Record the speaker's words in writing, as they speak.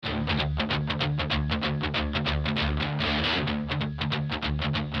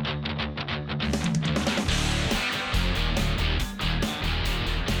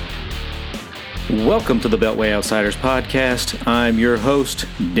Welcome to the Beltway Outsiders podcast. I'm your host,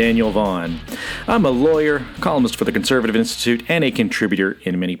 Daniel Vaughn. I'm a lawyer, columnist for the Conservative Institute, and a contributor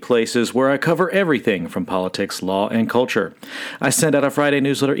in many places where I cover everything from politics, law, and culture. I send out a Friday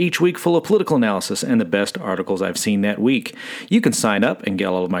newsletter each week full of political analysis and the best articles I've seen that week. You can sign up and get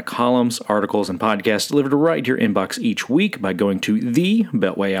all of my columns, articles, and podcasts delivered right to your inbox each week by going to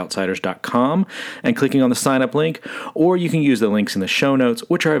thebeltwayoutsiders.com and clicking on the sign up link, or you can use the links in the show notes,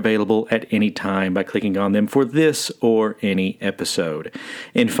 which are available at any time by clicking on them for this or any episode.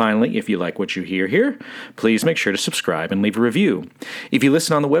 And finally, if you like what you hear here, please make sure to subscribe and leave a review. If you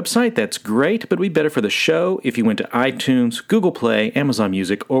listen on the website, that's great, but it'd be better for the show if you went to iTunes, Google Play, Amazon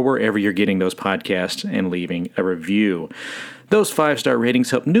Music, or wherever you're getting those podcasts and leaving a review. Those 5-star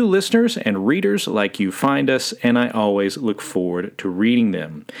ratings help new listeners and readers like you find us, and I always look forward to reading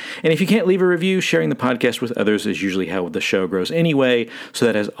them. And if you can't leave a review, sharing the podcast with others is usually how the show grows anyway, so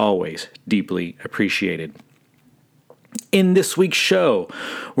that is always deeply appreciated. In this week's show,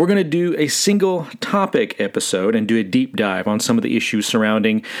 we're going to do a single topic episode and do a deep dive on some of the issues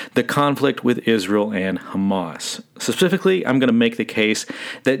surrounding the conflict with Israel and Hamas. Specifically, I'm going to make the case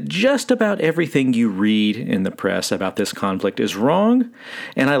that just about everything you read in the press about this conflict is wrong,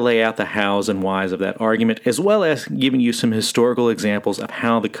 and I lay out the hows and whys of that argument, as well as giving you some historical examples of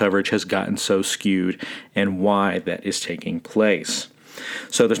how the coverage has gotten so skewed and why that is taking place.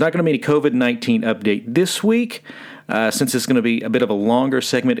 So there's not going to be any COVID-19 update this week. Since it's going to be a bit of a longer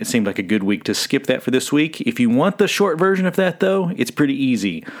segment, it seemed like a good week to skip that for this week. If you want the short version of that, though, it's pretty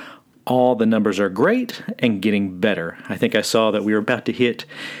easy. All the numbers are great and getting better. I think I saw that we were about to hit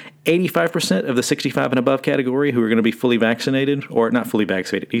 85% of the 65 and above category who are going to be fully vaccinated, or not fully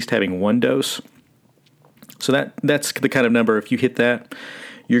vaccinated, at least having one dose. So that's the kind of number, if you hit that,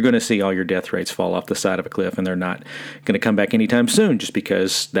 you're going to see all your death rates fall off the side of a cliff, and they're not going to come back anytime soon, just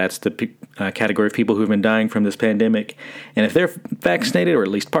because that's the category of people who've been dying from this pandemic. And if they're vaccinated, or at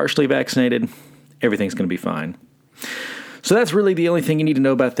least partially vaccinated, everything's going to be fine. So that's really the only thing you need to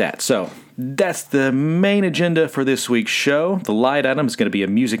know about that. So that's the main agenda for this week's show. The light item is going to be a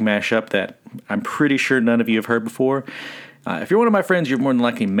music mashup that I'm pretty sure none of you have heard before. If you're one of my friends, you more than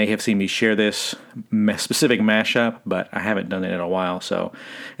likely may have seen me share this specific mashup, but I haven't done it in a while,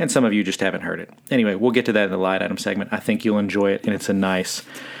 and some of you just haven't heard it. Anyway, we'll get to that in the light item segment. I think you'll enjoy it, and it's a nice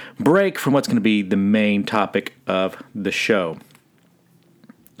break from what's going to be the main topic of the show.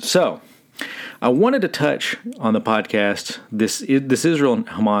 So, I wanted to touch on the podcast this Israel and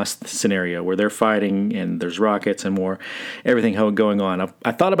Hamas scenario where they're fighting and there's rockets and more, everything going on.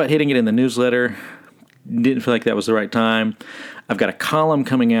 I thought about hitting it in the newsletter. Didn't feel like that was the right time. I've got a column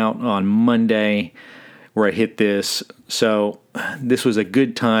coming out on Monday where I hit this. So this was a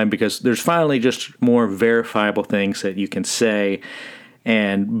good time because there's finally just more verifiable things that you can say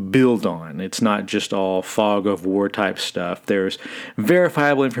and build on. It's not just all fog of war type stuff. There's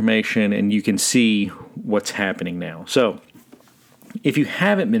verifiable information and you can see what's happening now. So if you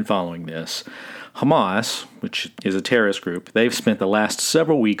haven't been following this, Hamas, which is a terrorist group, they've spent the last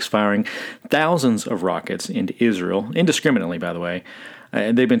several weeks firing thousands of rockets into Israel, indiscriminately, by the way.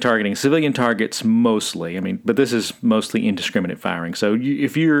 They've been targeting civilian targets mostly, but this is mostly indiscriminate firing. So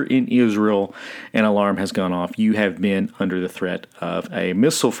if you're in Israel, an alarm has gone off, you have been under the threat of a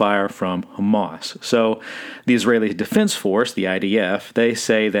missile fire from Hamas. So the Israeli Defense Force, the IDF, they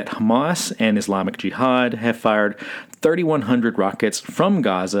say that Hamas and Islamic Jihad have fired 3,100 rockets from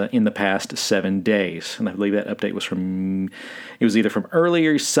Gaza in the past 7 days. And I believe that update was either from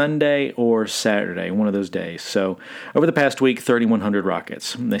earlier Sunday or Saturday, one of those days. So over the past week, 3,100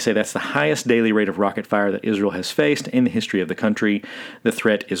 rockets. And they say that's the highest daily rate of rocket fire that Israel has faced in the history of the country. The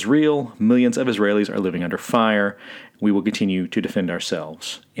threat is real. Millions of Israelis are living under fire. We will continue to defend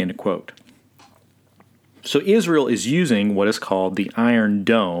ourselves. End quote. So Israel is using what is called the Iron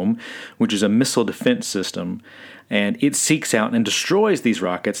Dome, which is a missile defense system, and it seeks out and destroys these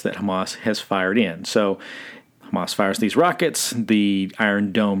rockets that Hamas has fired in. So Hamas fires these rockets, the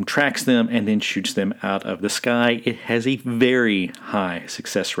Iron Dome tracks them, and then shoots them out of the sky. It has a very high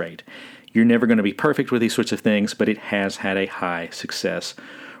success rate. You're never going to be perfect with these sorts of things, but it has had a high success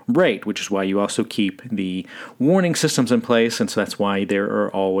rate, which is why you also keep the warning systems in place, and so that's why there are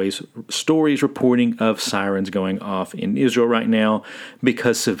always stories reporting of sirens going off in Israel right now,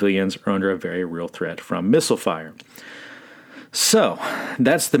 because civilians are under a very real threat from missile fire. So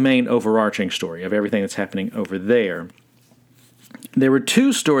that's the main overarching story of everything that's happening over there. There were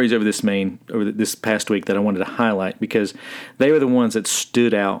two stories over this past week that I wanted to highlight because they were the ones that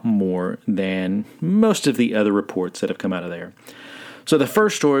stood out more than most of the other reports that have come out of there. So the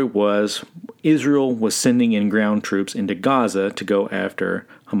first story was Israel was sending in ground troops into Gaza to go after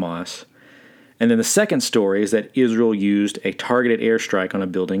Hamas. And then the second story is that Israel used a targeted airstrike on a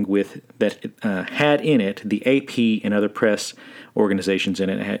building that had in it the AP and other press organizations in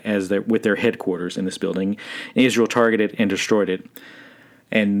it with their headquarters in this building. Israel targeted and destroyed it.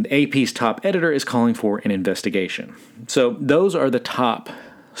 And AP's top editor is calling for an investigation. So those are the top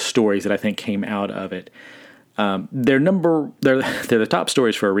stories that I think came out of it. They're the top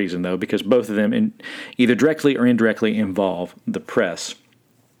stories for a reason, though, because both of them either directly or indirectly involve the press.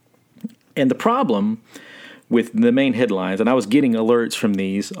 And the problem with the main headlines, and I was getting alerts from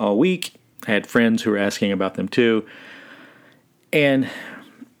these all week. I had friends who were asking about them too. And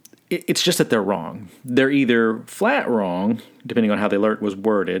it's just that they're wrong. They're either flat wrong, depending on how the alert was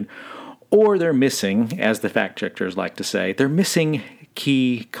worded, or they're missing, as the fact checkers like to say, they're missing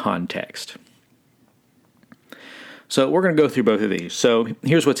key context. So we're going to go through both of these. So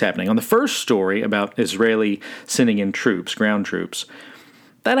here's what's happening. On the first story about Israeli sending in troops, ground troops,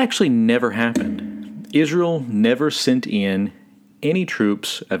 that actually never happened. Israel never sent in any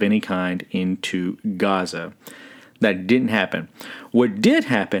troops of any kind into Gaza. That didn't happen. What did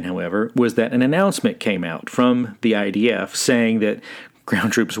happen, however, was that an announcement came out from the IDF saying that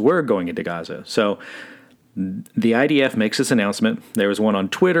ground troops were going into Gaza. So the IDF makes this announcement. There was one on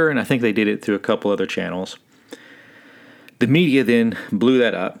Twitter, and I think they did it through a couple other channels. The media then blew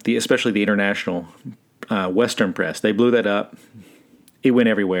that up, especially the international Western press. They blew that up. It went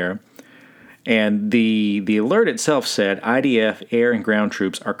everywhere. And the alert itself said IDF air and ground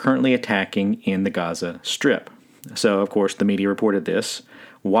troops are currently attacking in the Gaza Strip. So, of course, the media reported this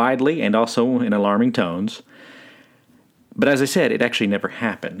widely and also in alarming tones. But as I said, it actually never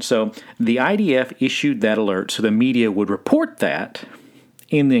happened. So the IDF issued that alert so the media would report that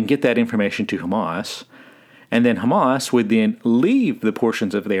and then get that information to Hamas. And then Hamas would then leave the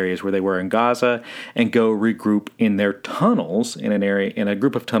portions of the areas where they were in Gaza and go regroup in their tunnels in a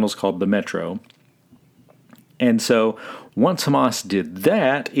group of tunnels called the Metro. And so once Hamas did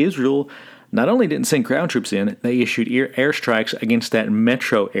that, Israel not only didn't send ground troops in, they issued airstrikes against that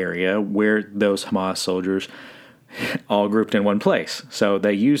Metro area where those Hamas soldiers all grouped in one place. So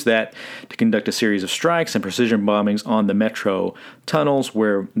they used that to conduct a series of strikes and precision bombings on the Metro tunnels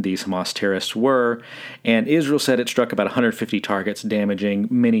where these Hamas terrorists were. And Israel said it struck about 150 targets, damaging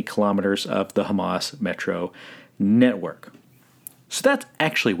many kilometers of the Hamas Metro network. So that's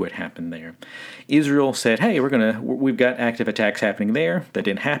actually what happened there. Israel said, hey, we've got active attacks happening there. That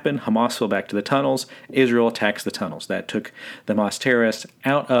didn't happen. Hamas fell back to the tunnels. Israel attacks the tunnels. That took the Hamas terrorists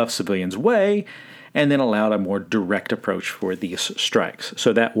out of civilians' way and then allowed a more direct approach for these strikes.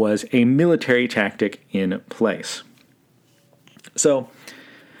 So that was a military tactic in place. So,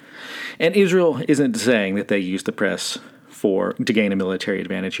 and Israel isn't saying that they used the press to gain a military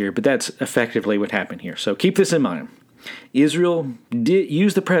advantage here, but that's effectively what happened here. So keep this in mind. Israel did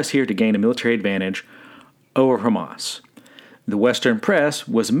use the press here to gain a military advantage over Hamas. The Western press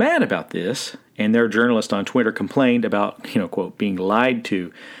was mad about this, and their journalist on Twitter complained about, quote, being lied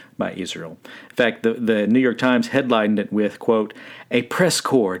to by Israel. In fact, the New York Times headlined it with, quote, a press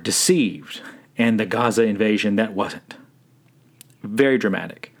corps deceived and the Gaza invasion that wasn't. Very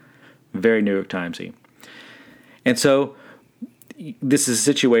dramatic. Very New York Timesy. And so this is a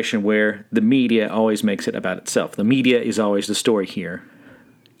situation where the media always makes it about itself. The media is always the story here.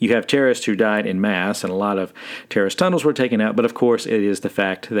 You have terrorists who died en masse, and a lot of terrorist tunnels were taken out, but of course it is the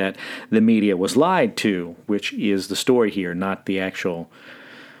fact that the media was lied to, which is the story here, not the actual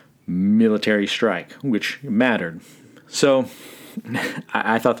military strike, which mattered. So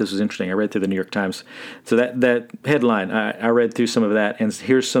I thought this was interesting. I read through the New York Times. So that headline, I read through some of that, and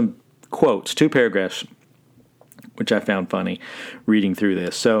here's some quotes, 2 paragraphs, which I found funny reading through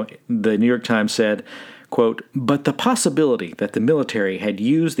this. So the New York Times said, quote, but the possibility that the military had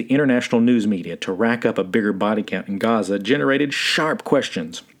used the international news media to rack up a bigger body count in Gaza generated sharp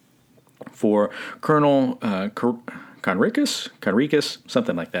questions for Colonel Conricus,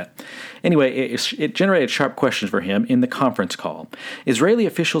 something like that. Anyway, it generated sharp questions for him in the conference call. Israeli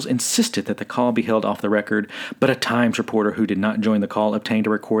officials insisted that the call be held off the record, but a Times reporter who did not join the call obtained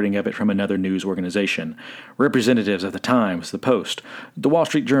a recording of it from another news organization. Representatives of the Times, the Post, the Wall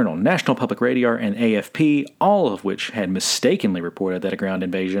Street Journal, National Public Radio, and AFP, all of which had mistakenly reported that a ground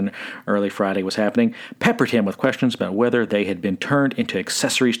invasion early Friday was happening, peppered him with questions about whether they had been turned into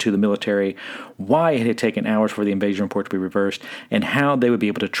accessories to the military, why it had taken hours for the invasion report to be reversed, and how they would be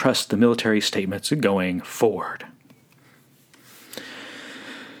able to trust the military statements going forward.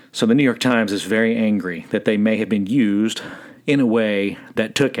 So the New York Times is very angry that they may have been used in a way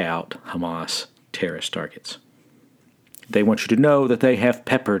that took out Hamas terrorist targets. They want you to know that they have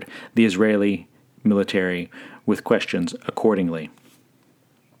peppered the Israeli military with questions accordingly.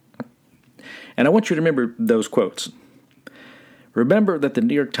 And I want you to remember those quotes. Remember that the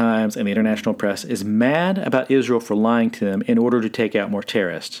New York Times and the international press is mad about Israel for lying to them in order to take out more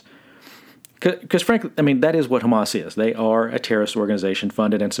terrorists. Because frankly, that is what Hamas is. They are a terrorist organization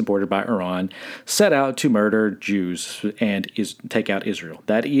funded and supported by Iran, set out to murder Jews and take out Israel.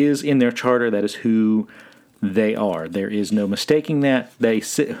 That is in their charter. That is who they are. There is no mistaking that.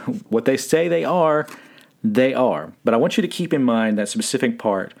 What they say they are, they are. But I want you to keep in mind that specific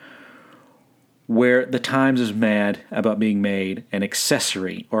part where the Times is mad about being made an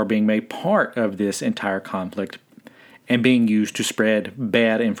accessory or being made part of this entire conflict and being used to spread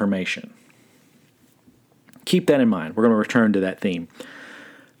bad information. Keep that in mind. We're going to return to that theme.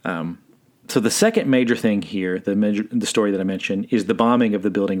 So the second major thing here, the story that I mentioned, is the bombing of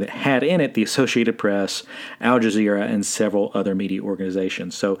the building that had in it the Associated Press, Al Jazeera, and several other media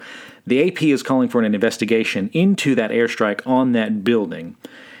organizations. So the AP is calling for an investigation into that airstrike on that building.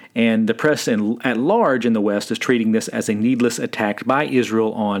 And the press at large in the West is treating this as a needless attack by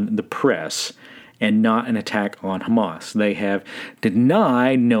Israel on the press and not an attack on Hamas. They have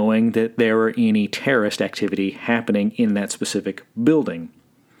denied knowing that there were any terrorist activity happening in that specific building.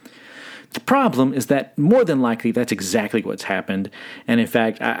 The problem is that more than likely that's exactly what's happened. And in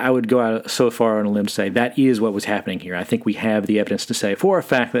fact, I would go out so far on a limb to say that is what was happening here. I think we have the evidence to say for a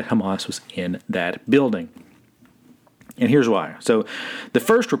fact that Hamas was in that building. And here's why. So the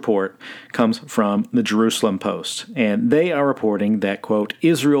first report comes from the Jerusalem Post, and they are reporting that, quote,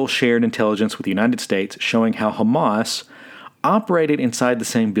 Israel shared intelligence with the United States showing how Hamas operated inside the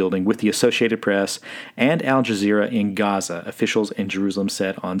same building with the Associated Press and Al Jazeera in Gaza, officials in Jerusalem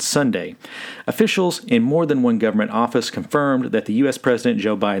said on Sunday. Officials in more than one government office confirmed that the U.S. President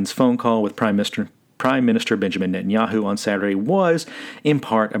Joe Biden's phone call with Prime Minister Benjamin Netanyahu on Saturday was, in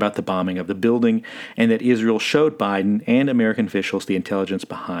part, about the bombing of the building, and that Israel showed Biden and American officials the intelligence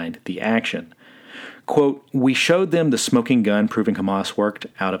behind the action. Quote, we showed them the smoking gun proving Hamas worked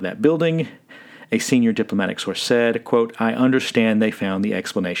out of that building, a senior diplomatic source said. Quote, I understand they found the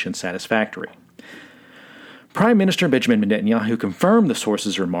explanation satisfactory. Prime Minister Benjamin Netanyahu confirmed the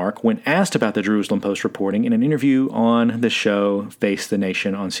source's remark when asked about the Jerusalem Post reporting in an interview on the show Face the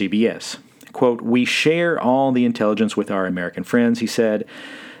Nation on CBS. Quote, we share all the intelligence with our American friends, he said.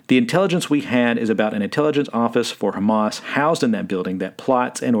 The intelligence we had is about an intelligence office for Hamas housed in that building that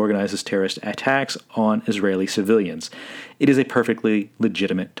plots and organizes terrorist attacks on Israeli civilians. It is a perfectly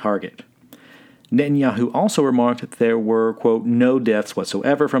legitimate target. Netanyahu also remarked that there were, quote, no deaths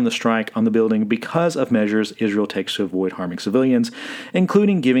whatsoever from the strike on the building because of measures Israel takes to avoid harming civilians,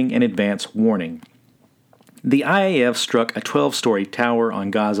 including giving an advance warning. The IAF struck a 12-story tower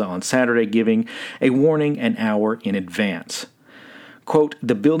on Gaza on Saturday, giving a warning an hour in advance. Quote,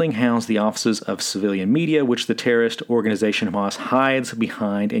 the building housed the offices of civilian media, which the terrorist organization Hamas hides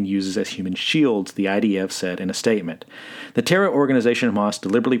behind and uses as human shields, the IDF said in a statement. The terror organization Hamas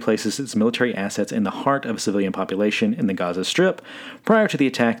deliberately places its military assets in the heart of a civilian population in the Gaza Strip. Prior to the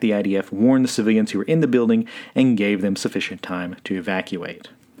attack, the IDF warned the civilians who were in the building and gave them sufficient time to evacuate.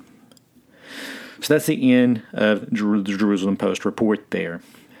 So that's the end of the Jerusalem Post report there.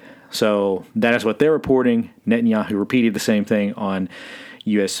 So that is what they're reporting. Netanyahu repeated the same thing on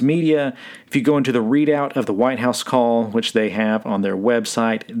U.S. media. If you go into the readout of the White House call, which they have on their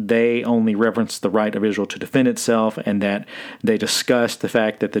website, they only reference the right of Israel to defend itself, and that they discussed the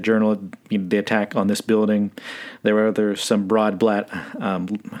fact that the attack on this building, there's some broad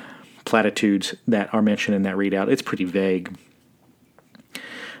platitudes that are mentioned in that readout. It's pretty vague.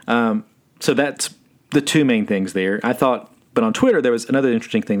 So that's the two main things there. But on Twitter, there was another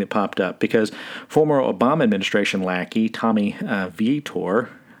interesting thing that popped up because former Obama administration lackey Tommy Viator,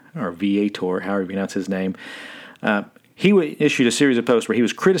 however you pronounce his name, he issued a series of posts where he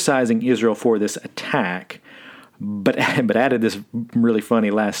was criticizing Israel for this attack, but added this really funny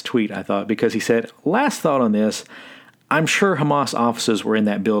last tweet, I thought, because he said, last thought on this, I'm sure Hamas offices were in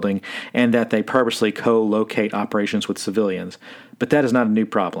that building and that they purposely co-locate operations with civilians. But that is not a new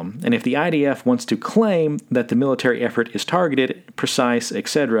problem. And if the IDF wants to claim that the military effort is targeted, precise,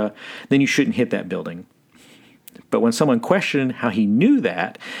 etc., then you shouldn't hit that building. But when someone questioned how he knew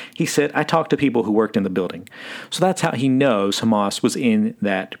that, he said, I talked to people who worked in the building. So that's how he knows Hamas was in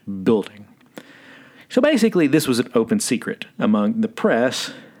that building. So basically, this was an open secret among the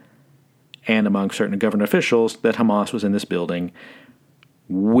press and among certain government officials that Hamas was in this building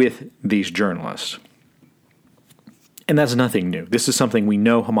with these journalists. And that's nothing new. This is something we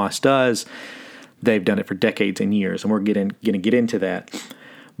know Hamas does. They've done it for decades and years, and we're going to get into that.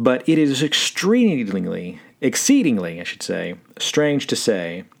 But it is exceedingly, strange to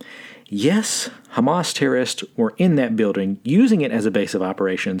say, yes, Hamas terrorists were in that building, using it as a base of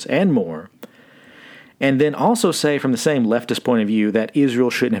operations and more, And then also say from the same leftist point of view that Israel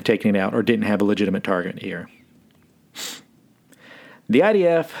shouldn't have taken it out or didn't have a legitimate target here. The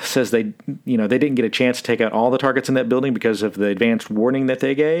IDF says they didn't get a chance to take out all the targets in that building because of the advanced warning that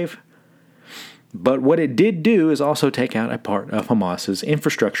they gave. But what it did do is also take out a part of Hamas's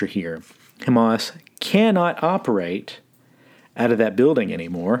infrastructure here. Hamas cannot operate out of that building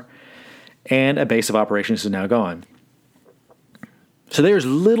anymore, and a base of operations is now gone. So there's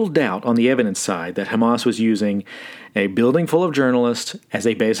little doubt on the evidence side that Hamas was using a building full of journalists as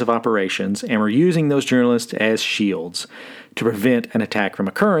a base of operations, and were using those journalists as shields to prevent an attack from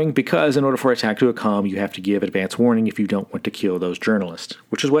occurring, because in order for an attack to come, you have to give advance warning if you don't want to kill those journalists,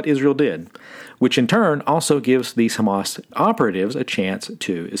 which is what Israel did, which in turn also gives these Hamas operatives a chance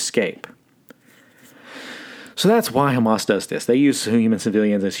to escape. So that's why Hamas does this. They use human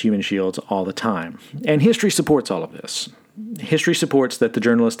civilians as human shields all the time. And history supports all of this. History supports that the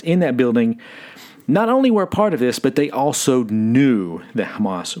journalists in that building not only were a part of this, but they also knew that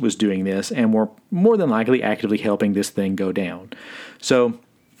Hamas was doing this and were more than likely actively helping this thing go down. So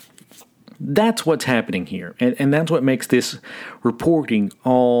that's what's happening here. And that's what makes this reporting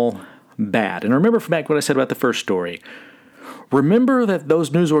all bad. And remember back what I said about the first story. Remember that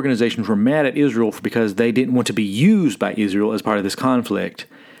those news organizations were mad at Israel because they didn't want to be used by Israel as part of this conflict.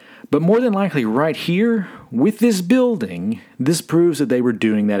 But more than likely right here, with this building, this proves that they were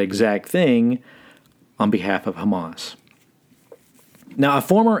doing that exact thing on behalf of Hamas. Now, a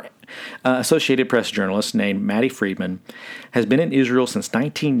former Associated Press journalist named Matty Friedman has been in Israel since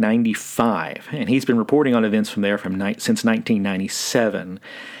 1995, and he's been reporting on events from there since 1997.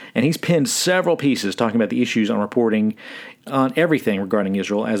 And he's penned several pieces talking about the issues on reporting on everything regarding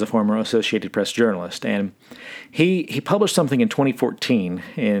Israel as a former Associated Press journalist. And he published something in 2014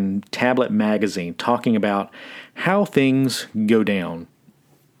 in Tablet magazine talking about how things go down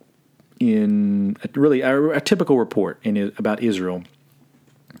in a typical report about Israel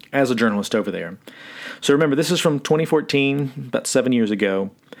as a journalist over there. So remember, this is from 2014, about 7 years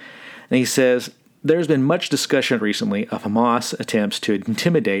ago. And he says, there's been much discussion recently of Hamas attempts to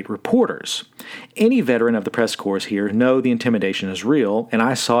intimidate reporters. Any veteran of the press corps here know the intimidation is real, and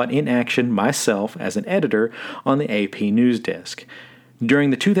I saw it in action myself as an editor on the AP news desk. During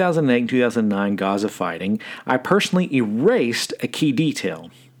the 2008-2009 Gaza fighting, I personally erased a key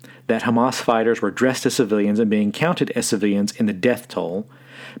detail, that Hamas fighters were dressed as civilians and being counted as civilians in the death toll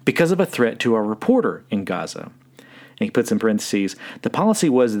because of a threat to our reporter in Gaza. And he puts in parentheses, the policy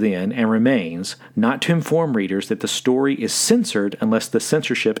was then and remains not to inform readers that the story is censored unless the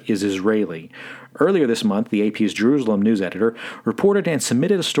censorship is Israeli. Earlier this month, the AP's Jerusalem news editor reported and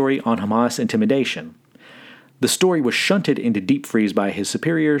submitted a story on Hamas intimidation. The story was shunted into deep freeze by his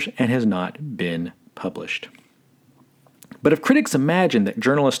superiors and has not been published. But if critics imagine that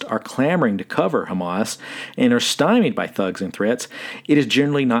journalists are clamoring to cover Hamas and are stymied by thugs and threats, it is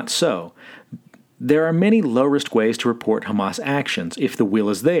generally not so. There are many low-risk ways to report Hamas actions if the will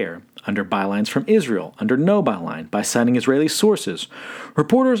is there, under bylines from Israel, under no byline, by citing Israeli sources.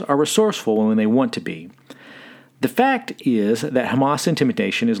 Reporters are resourceful when they want to be. The fact is that Hamas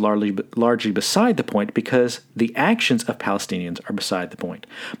intimidation is largely beside the point because the actions of Palestinians are beside the point.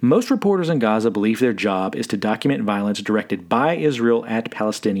 Most reporters in Gaza believe their job is to document violence directed by Israel at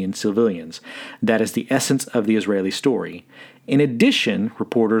Palestinian civilians. That is the essence of the Israeli story. In addition,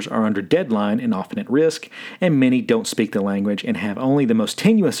 reporters are under deadline and often at risk, and many don't speak the language and have only the most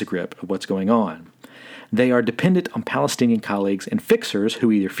tenuous grip of what's going on. They are dependent on Palestinian colleagues and fixers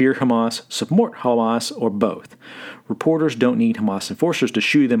who either fear Hamas, support Hamas, or both. Reporters don't need Hamas enforcers to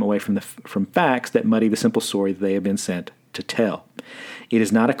shoo them away from facts that muddy the simple story that they have been sent to tell. It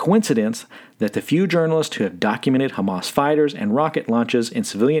is not a coincidence that the few journalists who have documented Hamas fighters and rocket launches in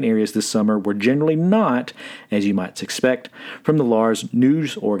civilian areas this summer were generally not, as you might expect, from the large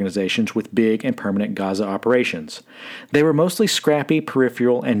news organizations with big and permanent Gaza operations. They were mostly scrappy,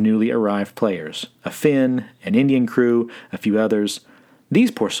 peripheral, and newly arrived players. A Finn, an Indian crew, a few others.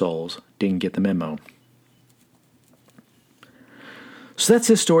 These poor souls didn't get the memo. So that's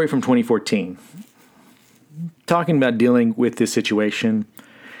his story from 2014. Talking about dealing with this situation,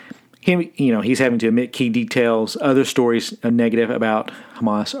 he's having to omit key details. Other stories negative about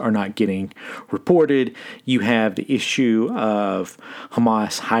Hamas are not getting reported. You have the issue of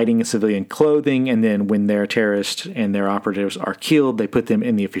Hamas hiding in civilian clothing, and then when their terrorists and their operatives are killed, they put them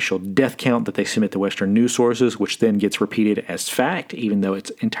in the official death count that they submit to Western news sources, which then gets repeated as fact, even though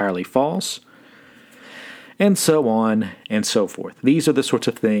it's entirely false. And so on and so forth. These are the sorts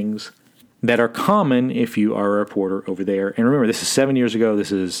of things that are common if you are a reporter over there. And remember, this is 7 years ago.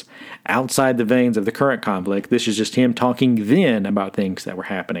 This is outside the veins of the current conflict. This is just him talking then about things that were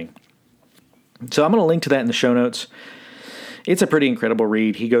happening. So I'm going to link to that in the show notes. It's a pretty incredible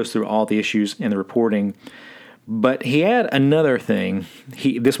read. He goes through all the issues and the reporting. But he had another thing.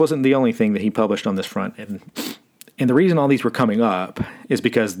 This wasn't the only thing that he published on this front. And the reason all these were coming up is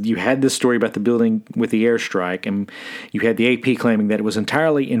because you had this story about the building with the airstrike, and you had the AP claiming that it was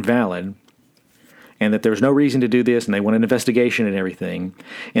entirely invalid and that there was no reason to do this, and they want an investigation and everything.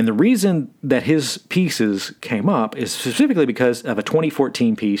 And the reason that his pieces came up is specifically because of a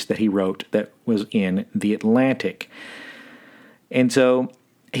 2014 piece that he wrote that was in The Atlantic. And so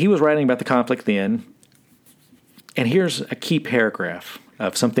he was writing about the conflict then, and here's a key paragraph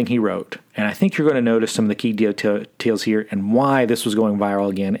of something he wrote. And I think you're going to notice some of the key details here and why this was going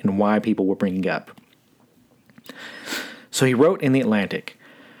viral again and why people were bringing up. So he wrote in The Atlantic,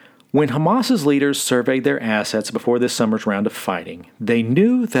 "When Hamas's leaders surveyed their assets before this summer's round of fighting, they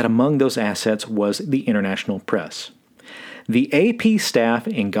knew that among those assets was the international press. The AP staff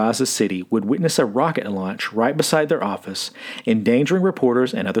in Gaza City would witness a rocket launch right beside their office, endangering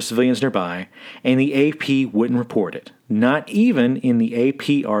reporters and other civilians nearby, and the AP wouldn't report it, not even in the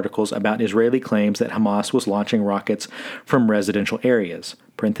AP articles about Israeli claims that Hamas was launching rockets from residential areas.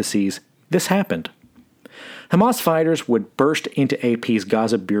 Parentheses, this happened. Hamas fighters would burst into AP's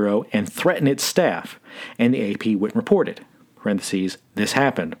Gaza bureau and threaten its staff, and the AP wouldn't report it. Parentheses, this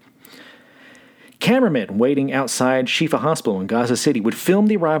happened. Cameramen waiting outside Shifa Hospital in Gaza City would film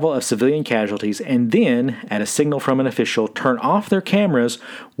the arrival of civilian casualties and then, at a signal from an official, turn off their cameras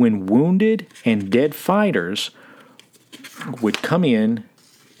when wounded and dead fighters would come in,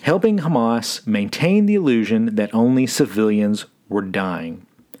 helping Hamas maintain the illusion that only civilians were dying."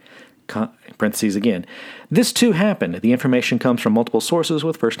 Parentheses again. This too happened. The information comes from multiple sources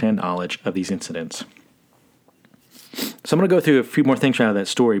with firsthand knowledge of these incidents. So I'm going to go through a few more things out of that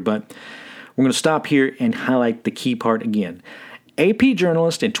story, but we're going to stop here and highlight the key part again. AP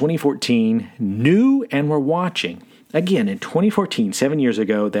journalists in 2014 knew and were watching, again in 2014, 7 years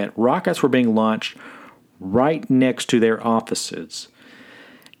ago, that rockets were being launched right next to their offices.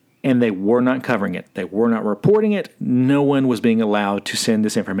 And they were not covering it. They were not reporting it. No one was being allowed to send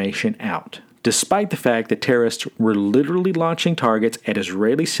this information out, despite the fact that terrorists were literally launching targets at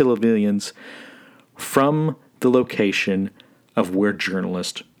Israeli civilians from the location of where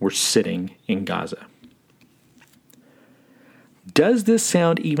journalists were sitting in Gaza. Does this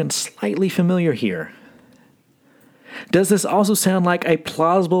sound even slightly familiar here? Does this also sound like a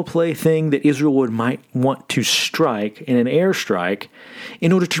plausible thing that Israel might want to strike in an airstrike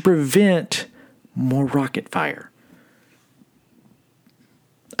in order to prevent more rocket fire?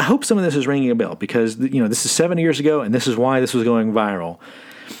 I hope some of this is ringing a bell because, this is 7 years ago and this is why this was going viral.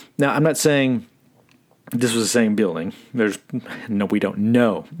 Now, I'm not saying this was the same building. We don't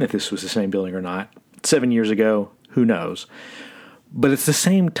know if this was the same building or not. 7 years ago, who knows? But it's the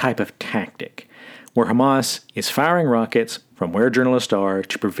same type of tactic, where Hamas is firing rockets from where journalists are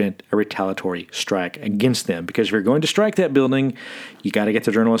to prevent a retaliatory strike against them. Because if you're going to strike that building, you got to get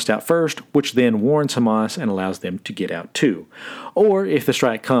the journalists out first, which then warns Hamas and allows them to get out too. Or if the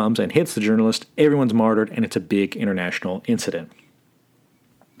strike comes and hits the journalist, everyone's martyred and it's a big international incident.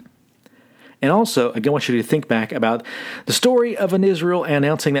 And also, again, I want you to think back about the story of an Israel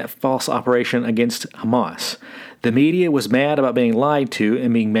announcing that false operation against Hamas. The media was mad about being lied to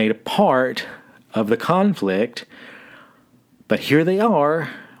and being made a part of the conflict, but here they are.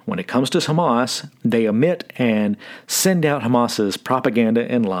 When it comes to Hamas, they omit and send out Hamas's propaganda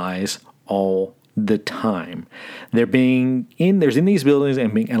and lies all the time. They're in these buildings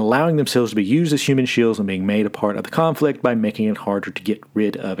and allowing themselves to be used as human shields and being made a part of the conflict by making it harder to get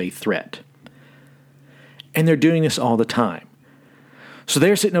rid of a threat. And they're doing this all the time. So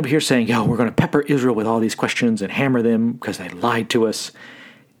they're sitting over here saying, we're going to pepper Israel with all these questions and hammer them because they lied to us.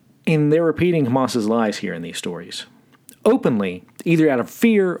 And they're repeating Hamas's lies here in these stories. Openly, either out of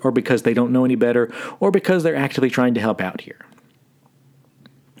fear or because they don't know any better or because they're actively trying to help out here.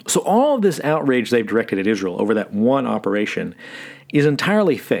 So all of this outrage they've directed at Israel over that one operation is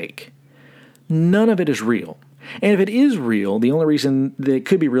entirely fake. None of it is real. And if it is real, the only reason that it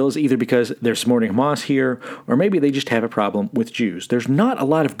could be real is either because they're supporting Hamas here, or maybe they just have a problem with Jews. There's not a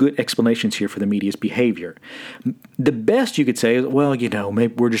lot of good explanations here for the media's behavior. The best you could say is,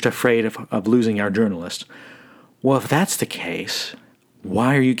 maybe we're just afraid of losing our journalists. Well, if that's the case,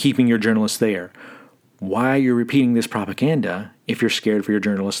 why are you keeping your journalists there? Why are you repeating this propaganda if you're scared for your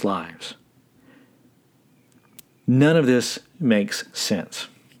journalists' lives? None of this makes sense.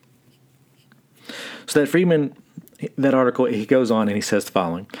 So that Friedman that article, he goes on and he says the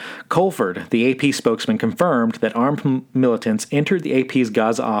following. Colford, the AP spokesman, confirmed that armed militants entered the AP's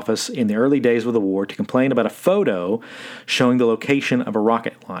Gaza office in the early days of the war to complain about a photo showing the location of a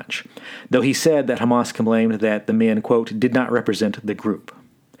rocket launch, though he said that Hamas claimed that the men, quote, did not represent the group.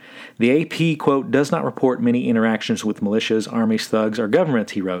 The AP, quote, does not report many interactions with militias, armies, thugs, or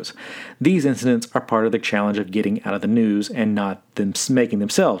governments, he wrote. These incidents are part of the challenge of getting out of the news and not them making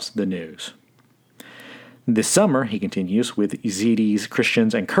themselves the news. This summer, he continues, with Yazidis,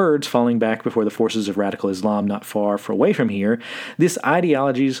 Christians, and Kurds falling back before the forces of radical Islam not far away from here, this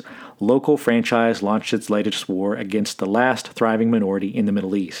ideology's local franchise launched its latest war against the last thriving minority in the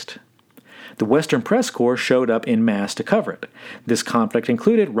Middle East. The Western press corps showed up en masse to cover it. This conflict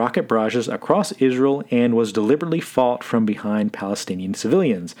included rocket barrages across Israel and was deliberately fought from behind Palestinian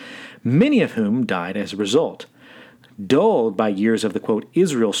civilians, many of whom died as a result. Dulled by years of the, quote,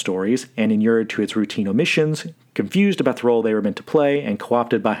 Israel stories and inured to its routine omissions, confused about the role they were meant to play, and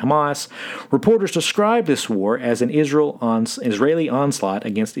co-opted by Hamas, reporters described this war as an Israeli onslaught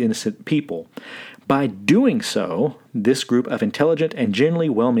against innocent people. By doing so, this group of intelligent and generally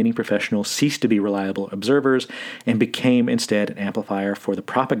well-meaning professionals ceased to be reliable observers and became instead an amplifier for the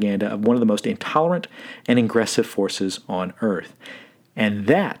propaganda of one of the most intolerant and aggressive forces on earth. And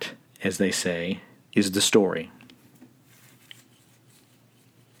that, as they say, is the story.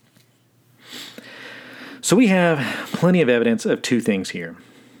 So we have plenty of evidence of two things here.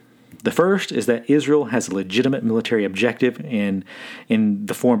 The first is that Israel has a legitimate military objective in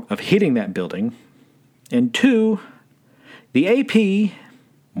the form of hitting that building. And two, the AP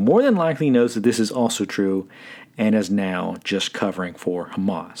more than likely knows that this is also true and is now just covering for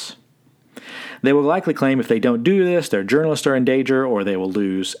Hamas. They will likely claim if they don't do this, their journalists are in danger, or they will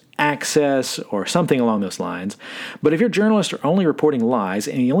lose access, or something along those lines. But if your journalists are only reporting lies,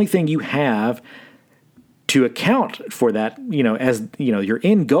 and the only thing you have to account for that, as your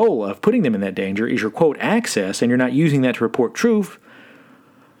end goal of putting them in that danger is your, quote, access, and you're not using that to report truth,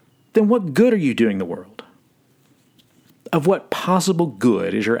 then what good are you doing the world? Of what possible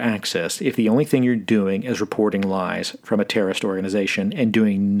good is your access if the only thing you're doing is reporting lies from a terrorist organization and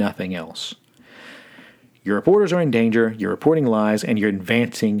doing nothing else? Your reporters are in danger, you're reporting lies, and you're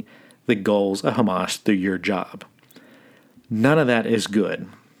advancing the goals of Hamas through your job. None of that is good.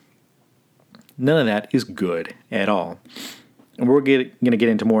 None of that is good at all. And we're going to get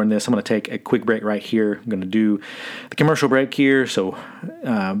into more on this. I'm going to take a quick break right here. I'm going to do the commercial break here. So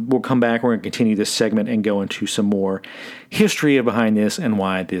we'll come back. We're going to continue this segment and go into some more history behind this and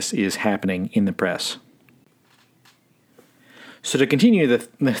why this is happening in the press. So to continue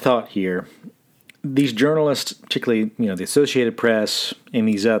the thought here, these journalists, particularly the Associated Press and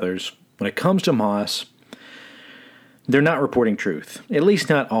these others, when it comes to Hamas, they're not reporting truth, at least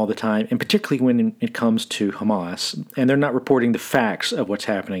not all the time, and particularly when it comes to Hamas, and they're not reporting the facts of what's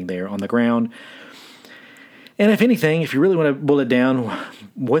happening there on the ground. And if anything, if you really want to boil it down,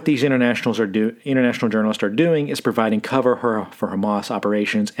 what these international journalists are doing is providing cover for Hamas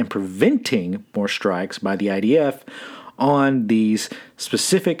operations and preventing more strikes by the IDF on these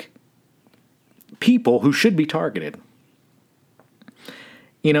specific people who should be targeted.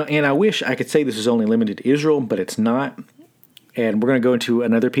 And I wish I could say this is only limited to Israel, but it's not. And we're going to go into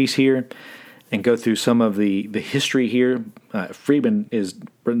another piece here and go through some of the history here. Friedman has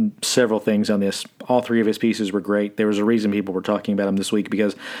written several things on this. All three of his pieces were great. There was a reason people were talking about them this week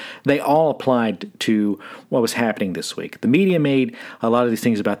because they all applied to what was happening this week. The media made a lot of these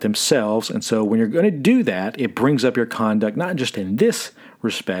things about themselves, and so when you're going to do that, it brings up your conduct, not just in this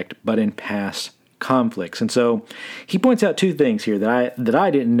respect, but in past conflicts. And so he points out two things here that I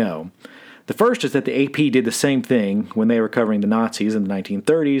didn't know. The first is that the AP did the same thing when they were covering the Nazis in the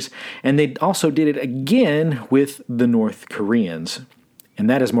 1930s, and they also did it again with the North Koreans, and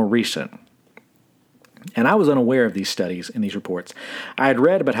that is more recent. And I was unaware of these studies and these reports. I had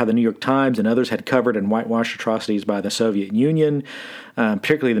read about how the New York Times and others had covered and whitewashed atrocities by the Soviet Union,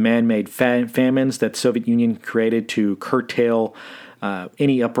 particularly the man-made famines that the Soviet Union created to curtail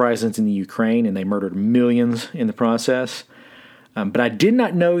any uprisings in the Ukraine, and they murdered millions in the process. But I did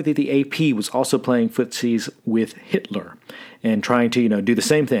not know that the AP was also playing footsies with Hitler and trying to, do the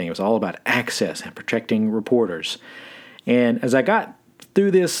same thing. It was all about access and protecting reporters. And as I got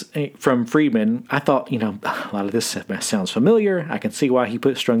through this from Friedman, I thought, a lot of this sounds familiar. I can see why he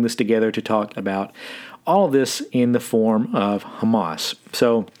strung this together to talk about all of this in the form of Hamas.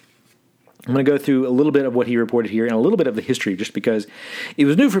 So I'm going to go through a little bit of what he reported here and a little bit of the history just because it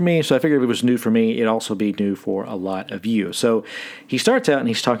was new for me, so I figured if it was new for me, it'd also be new for a lot of you. So he starts out and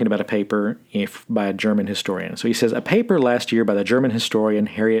he's talking about a paper by a German historian. So he says, a paper last year by the German historian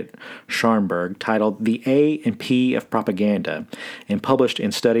Harriet Scharnberg titled The A and P of Propaganda and published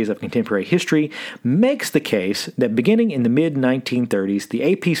in Studies of Contemporary History makes the case that beginning in the mid-1930s,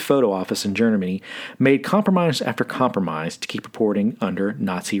 the AP's photo office in Germany made compromise after compromise to keep reporting under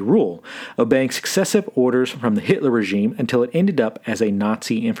Nazi rule, obeying successive orders from the Hitler regime until it ended up as a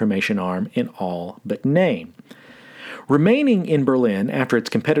Nazi information arm in all but name. Remaining in Berlin after its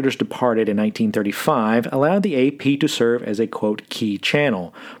competitors departed in 1935 allowed the AP to serve as a, quote, key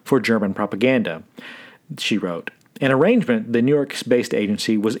channel for German propaganda, she wrote. An arrangement the New York-based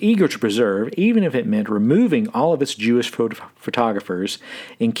agency was eager to preserve, even if it meant removing all of its Jewish photographers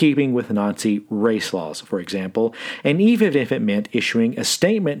in keeping with Nazi race laws, for example, and even if it meant issuing a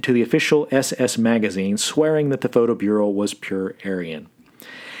statement to the official SS magazine swearing that the photo bureau was pure Aryan.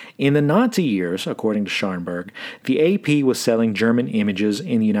 In the Nazi years, according to Scharnberg, the AP was selling German images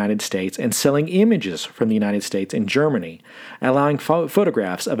in the United States and selling images from the United States in Germany, allowing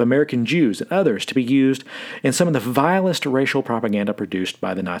photographs of American Jews and others to be used in some of the vilest racial propaganda produced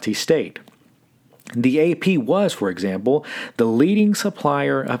by the Nazi state. The AP was, for example, the leading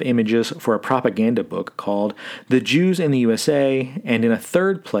supplier of images for a propaganda book called The Jews in the USA, and in a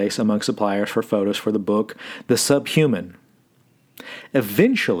third place among suppliers for photos for the book The Subhuman.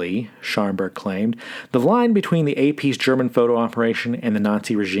 Eventually, Scharnberg claimed, the line between the AP's German photo operation and the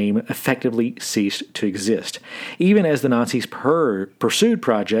Nazi regime effectively ceased to exist, even as the Nazis pursued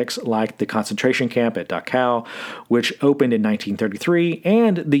projects like the concentration camp at Dachau, which opened in 1933,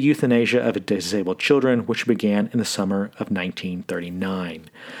 and the euthanasia of disabled children, which began in the summer of 1939.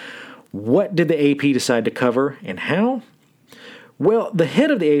 What did the AP decide to cover, and how? Well, the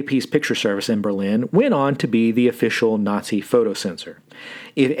head of the AP's picture service in Berlin went on to be the official Nazi photo censor.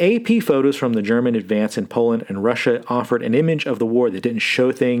 If AP photos from the German advance in Poland and Russia offered an image of the war that didn't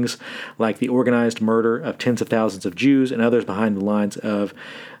show things like the organized murder of tens of thousands of Jews and others behind the lines of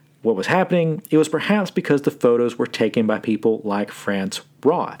what was happening, it was perhaps because the photos were taken by people like Franz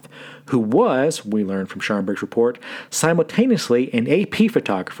Roth, who was, we learned from Scharnberg's report, simultaneously an AP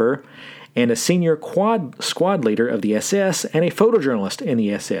photographer and a senior squad leader of the SS and a photojournalist in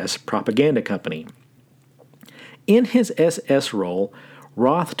the SS propaganda company. In his SS role,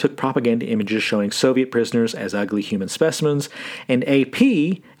 Roth took propaganda images showing Soviet prisoners as ugly human specimens, and AP,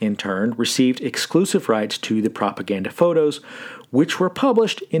 in turn, received exclusive rights to the propaganda photos, which were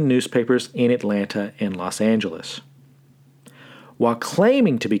published in newspapers in Atlanta and Los Angeles. While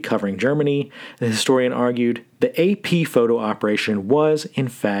claiming to be covering Germany, the historian argued the AP photo operation was, in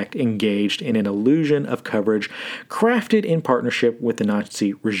fact, engaged in an illusion of coverage crafted in partnership with the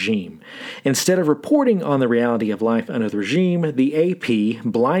Nazi regime. Instead of reporting on the reality of life under the regime, the AP,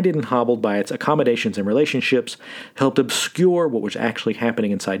 blinded and hobbled by its accommodations and relationships, helped obscure what was actually happening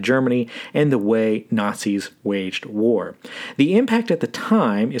inside Germany and the way Nazis waged war. The impact at the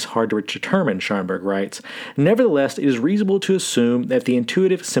time is hard to determine, Scharnberg writes. Nevertheless, it is reasonable to assume that the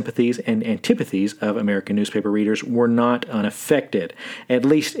intuitive sympathies and antipathies of American newspaper readers were not unaffected, at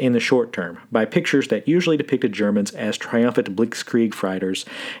least in the short term, by pictures that usually depicted Germans as triumphant blitzkrieg fighters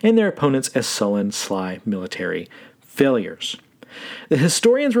and their opponents as sullen, sly military failures. The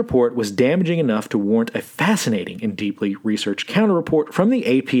historian's report was damaging enough to warrant a fascinating and deeply researched counter-report from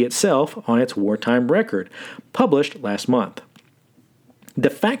the AP itself on its wartime record, published last month. The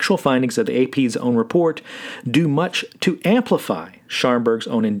factual findings of the AP's own report do much to amplify Scharnberg's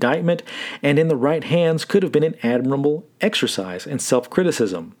own indictment, and in the right hands could have been an admirable exercise in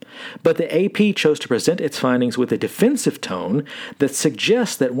self-criticism. But the AP chose to present its findings with a defensive tone that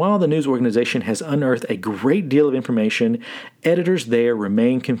suggests that while the news organization has unearthed a great deal of information, editors there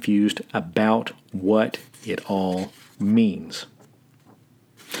remain confused about what it all means.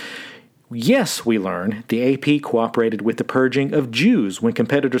 Yes, we learn, the AP cooperated with the purging of Jews when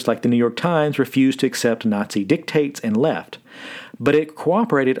competitors like the New York Times refused to accept Nazi dictates and left. But it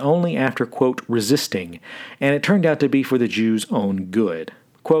cooperated only after, quote, resisting, and it turned out to be for the Jews' own good.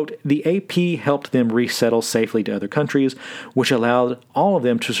 Quote, the AP helped them resettle safely to other countries, which allowed all of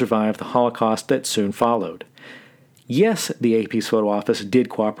them to survive the Holocaust that soon followed. Yes, the AP's photo office did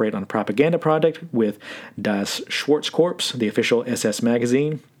cooperate on a propaganda project with Das Schwarzkorps, the official SS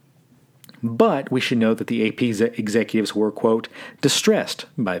magazine, but we should note that the AP's executives were, quote, distressed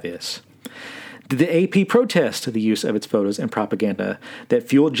by this. Did the AP protest the use of its photos and propaganda that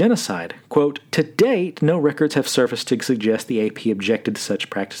fueled genocide? Quote, to date, no records have surfaced to suggest the AP objected to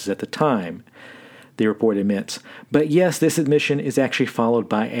such practices at the time. the report admits. But yes, this admission is actually followed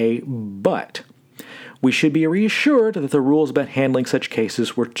by a but. We should be reassured that the rules about handling such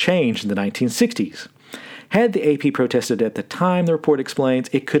cases were changed in the 1960s. Had the AP protested at the time, the report explains,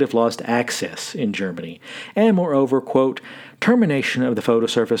 it could have lost access in Germany. And moreover, quote, termination of the photo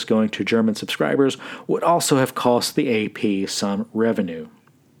service going to German subscribers would also have cost the AP some revenue.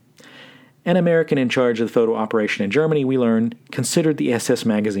 An American in charge of the photo operation in Germany, we learned, considered the SS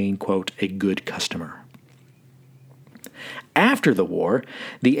magazine, quote, a good customer. After the war,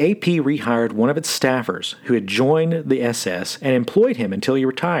 the AP rehired one of its staffers who had joined the SS and employed him until he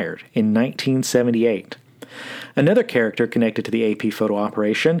retired in 1978. Another character connected to the AP photo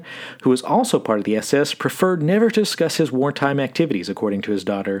operation, who was also part of the SS, preferred never to discuss his wartime activities, according to his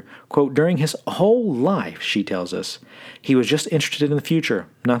daughter. Quote, during his whole life, she tells us, he was just interested in the future,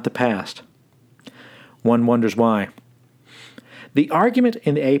 not the past. One wonders why. The argument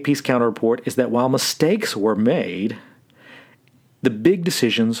in the AP's counter-report is that while mistakes were made, the big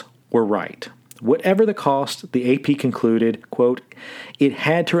decisions were right. Whatever the cost, the AP concluded, quote, it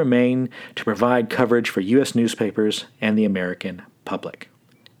had to remain to provide coverage for U.S. newspapers and the American public,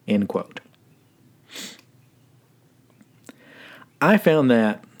 end quote. I found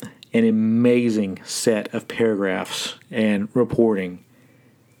that an amazing set of paragraphs and reporting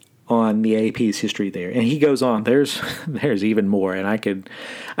on the AP's history there. And he goes on, there's even more, and I could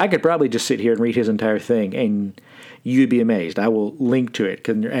probably just sit here and read his entire thing, and you'd be amazed. I will link to it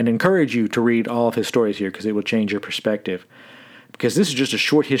and encourage you to read all of his stories here because it will change your perspective. Because this is just a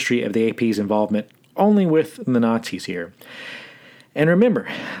short history of the AP's involvement only with the Nazis here. And remember,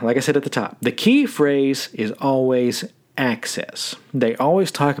 like I said at the top, the key phrase is always access. They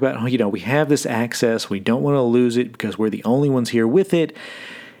always talk about, we have this access, we don't want to lose it because we're the only ones here with it.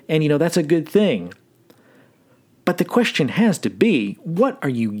 And, that's a good thing. But the question has to be, what are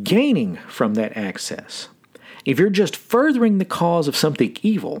you gaining from that access? If you're just furthering the cause of something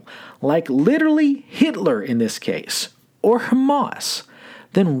evil, like literally Hitler in this case, or Hamas,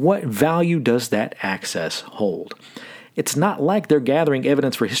 then what value does that access hold? It's not like they're gathering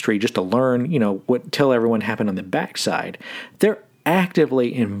evidence for history just to learn, tell everyone happened on the backside. They're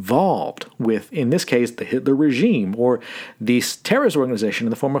actively involved with, in this case, the Hitler regime or this terrorist organization in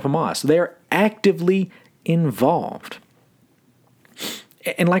the form of Hamas. They are actively involved.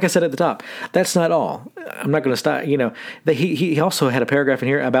 And like I said at the top, that's not all. I'm not going to stop. He also had a paragraph in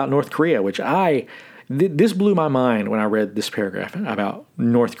here about North Korea, which this blew my mind when I read this paragraph about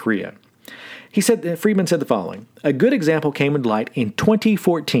North Korea. Friedman said the following: a good example came to light in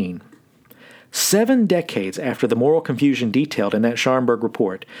 2014. 7 decades after the moral confusion detailed in that Scharnberg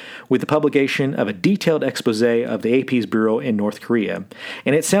report, with the publication of a detailed expose of the AP's bureau in North Korea.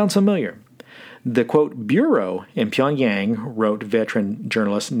 And it sounds familiar. The, quote, bureau in Pyongyang, wrote veteran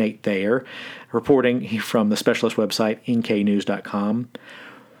journalist Nate Thayer, reporting from the specialist website nknews.com.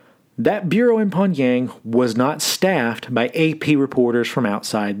 That bureau in Pyongyang was not staffed by AP reporters from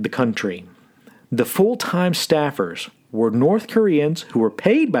outside the country. The full-time staffers were North Koreans who were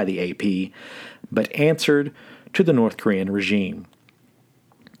paid by the AP, but answered to the North Korean regime.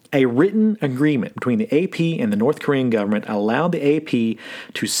 A written agreement between the AP and the North Korean government allowed the AP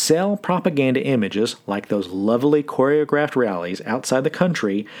to sell propaganda images like those lovely choreographed rallies outside the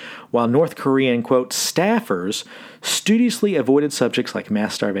country, while North Korean, quote, staffers studiously avoided subjects like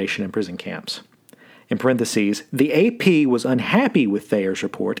mass starvation and prison camps. In parentheses, the AP was unhappy with Thayer's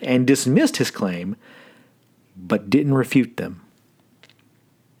report and dismissed his claim, but didn't refute them.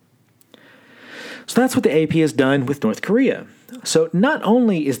 So that's what the AP has done with North Korea. So not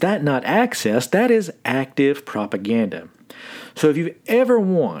only is that not access, that is active propaganda. So if you've ever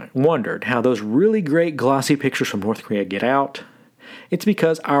wondered how those really great glossy pictures from North Korea get out, it's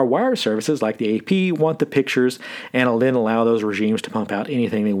because our wire services like the AP want the pictures and then allow those regimes to pump out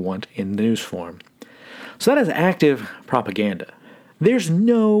anything they want in news form. So that is active propaganda. There's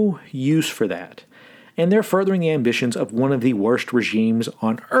no use for that. And they're furthering the ambitions of one of the worst regimes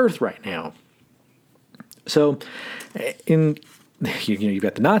on earth right now. So, you've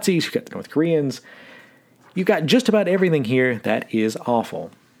got the Nazis, you've got the North Koreans, you've got just about everything here that is awful.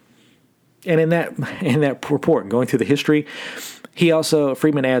 And in that report, going through the history,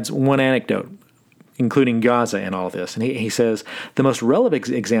 Friedman adds one anecdote, including Gaza and all of this. And he says, the most relevant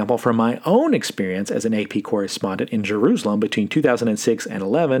example from my own experience as an AP correspondent in Jerusalem between 2006 and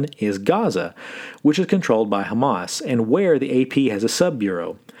 11 is Gaza, which is controlled by Hamas, and where the AP has a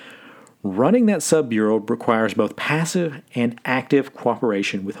sub-bureau. Running that sub-bureau requires both passive and active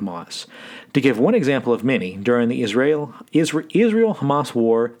cooperation with Hamas. To give one example of many, during the Israel-Hamas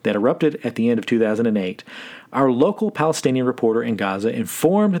war that erupted at the end of 2008, our local Palestinian reporter in Gaza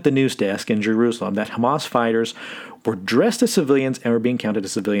informed the news desk in Jerusalem that Hamas fighters were dressed as civilians and were being counted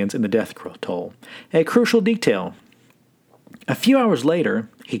as civilians in the death toll. A crucial detail. A few hours later,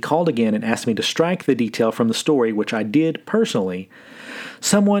 he called again and asked me to strike the detail from the story, which I did personally.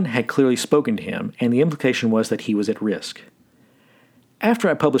 Someone had clearly spoken to him, and the implication was that he was at risk. After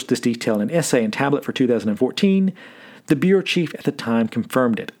I published this detail in an essay and tablet for 2014, the bureau chief at the time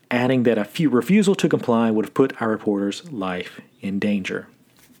confirmed it, adding that a refusal to comply would have put our reporter's life in danger.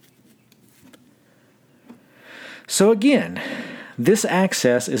 So again, this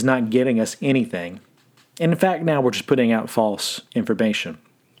access is not getting us anything. And in fact, now we're just putting out false information.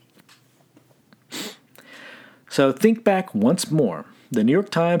 So think back once more. The New York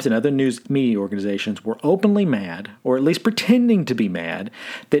Times and other news media organizations were openly mad, or at least pretending to be mad,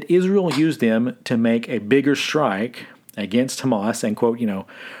 that Israel used them to make a bigger strike against Hamas and, quote,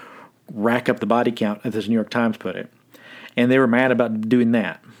 rack up the body count, as the New York Times put it. And they were mad about doing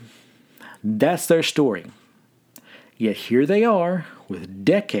that. That's their story. Yet here they are, with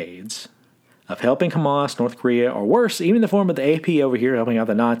decades of helping Hamas, North Korea, or worse, even the form of the AP over here helping out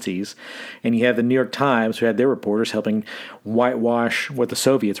the Nazis. And you have the New York Times, who had their reporters helping whitewash what the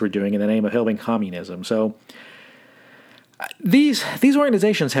Soviets were doing in the name of helping communism. So these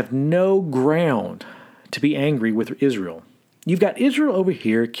organizations have no ground to be angry with Israel. You've got Israel over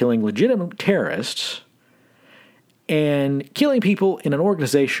here killing legitimate terrorists and killing people in an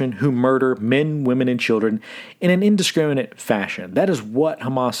organization who murder men, women, and children in an indiscriminate fashion. That is what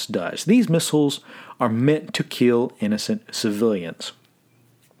Hamas does. These missiles are meant to kill innocent civilians.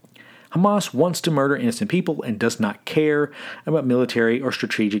 Hamas wants to murder innocent people and does not care about military or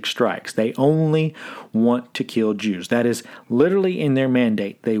strategic strikes. They only want to kill Jews. That is literally in their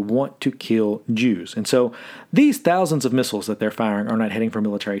mandate. They want to kill Jews. And so these thousands of missiles that they're firing are not heading for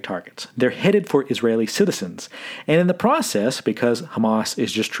military targets. They're headed for Israeli citizens. And in the process, because Hamas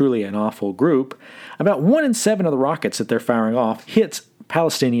is just truly an awful group, about 1 in 7 of the rockets that they're firing off hits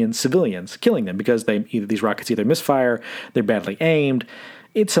Palestinian civilians, killing them because these rockets either misfire, they're badly aimed.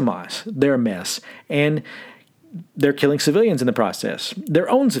 It's Hamas. They're a mess. And they're killing civilians in the process. Their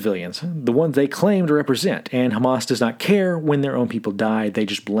own civilians, the ones they claim to represent. And Hamas does not care when their own people die. They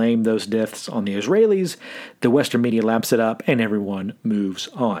just blame those deaths on the Israelis. The Western media laps it up, and everyone moves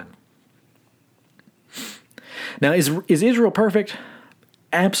on. Now, is Israel perfect?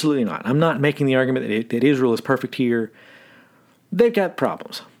 Absolutely not. I'm not making the argument that Israel is perfect here. They've got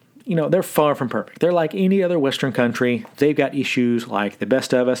problems. They're far from perfect. They're like any other Western country. They've got issues like the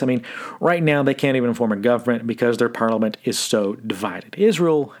best of us. I mean, right now they can't even form a government because their parliament is so divided.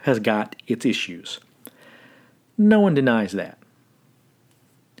 Israel has got its issues. No one denies that.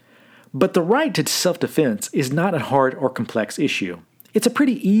 But the right to self-defense is not a hard or complex issue. It's a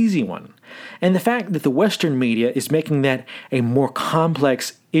pretty easy one. And the fact that the Western media is making that a more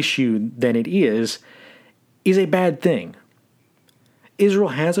complex issue than it is a bad thing. Israel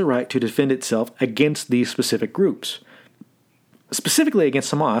has a right to defend itself against these specific groups, specifically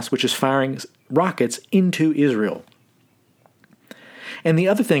against Hamas, which is firing rockets into Israel. And the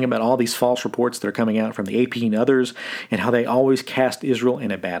other thing about all these false reports that are coming out from the AP and others, and how they always cast Israel in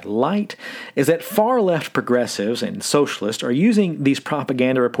a bad light, is that far-left progressives and socialists are using these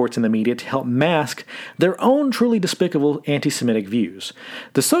propaganda reports in the media to help mask their own truly despicable anti-Semitic views.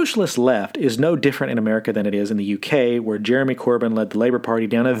 The socialist left is no different in America than it is in the UK, where Jeremy Corbyn led the Labour Party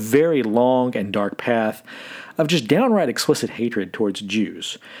down a very long and dark path of just downright explicit hatred towards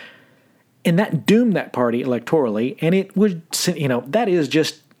Jews. And that doomed that party electorally, and it would, that is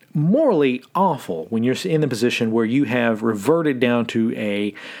just morally awful when you're in the position where you have reverted down to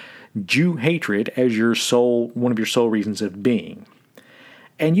a Jew hatred as one of your sole reasons of being.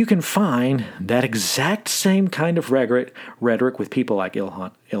 And you can find that exact same kind of rhetoric with people like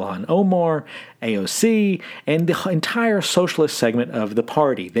Ilhan Omar, AOC, and the entire socialist segment of the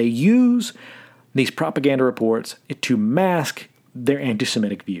party. They use these propaganda reports to mask their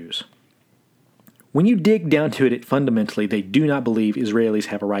anti-Semitic views. When you dig down to it, fundamentally, they do not believe Israelis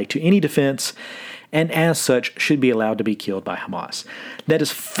have a right to any defense, and as such, should be allowed to be killed by Hamas. That is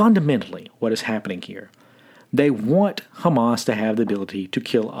fundamentally what is happening here. They want Hamas to have the ability to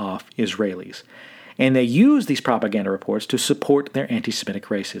kill off Israelis. And they use these propaganda reports to support their anti-Semitic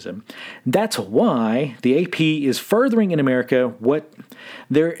racism. That's why the AP is furthering in America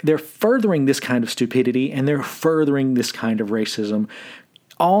they're furthering this kind of stupidity, and they're furthering this kind of racism,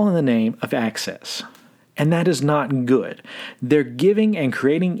 all in the name of access. And that is not good. They're giving and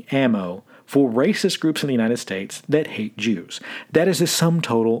creating ammo for racist groups in the United States that hate Jews. That is the sum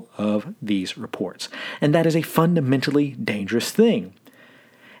total of these reports. And that is a fundamentally dangerous thing.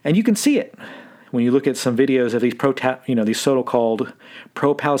 And you can see it when you look at some videos of these so-called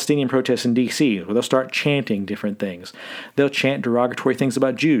pro-Palestinian protests in D.C., where they'll start chanting different things. They'll chant derogatory things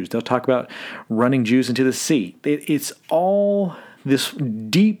about Jews. They'll talk about running Jews into the sea. It's all this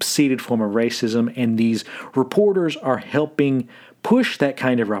deep-seated form of racism, and these reporters are helping push that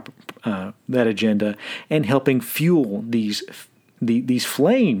kind of that agenda and helping fuel these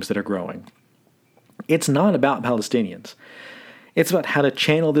flames that are growing. It's not about Palestinians. It's about how to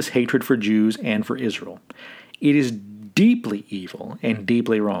channel this hatred for Jews and for Israel. It is deeply evil and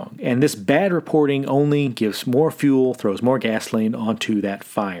deeply wrong, and this bad reporting only gives more fuel, throws more gasoline onto that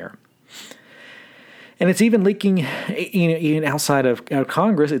fire. And it's even leaking, even outside of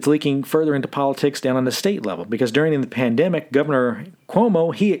Congress, it's leaking further into politics down on the state level. Because during the pandemic, Governor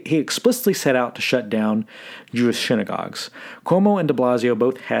Cuomo, he explicitly set out to shut down Jewish synagogues. Cuomo and de Blasio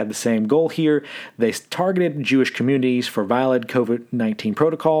both had the same goal here. They targeted Jewish communities for violated COVID-19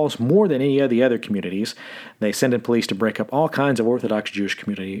 protocols more than any of the other communities. They sent in police to break up all kinds of Orthodox Jewish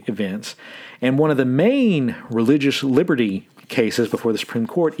community events. And one of the main religious liberty cases before the Supreme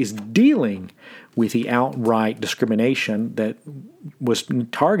Court is dealing with the outright discrimination that was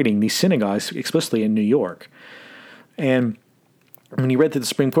targeting these synagogues explicitly in New York. And when you read through the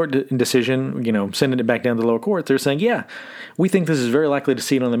Supreme Court decision, sending it back down to the lower court, they're saying, yeah, we think this is very likely to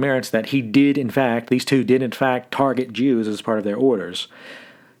see it on the merits that these two did in fact target Jews as part of their orders.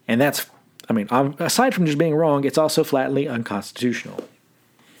 And that's, aside from just being wrong, it's also flatly unconstitutional.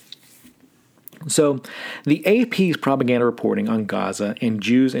 So the AP's propaganda reporting on Gaza and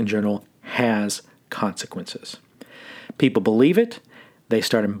Jews in general has consequences. People believe it, they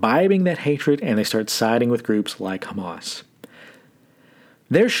start imbibing that hatred, and they start siding with groups like Hamas.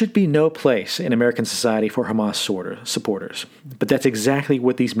 There should be no place in American society for Hamas supporters, but that's exactly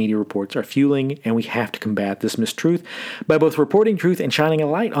what these media reports are fueling, and we have to combat this mistruth by both reporting truth and shining a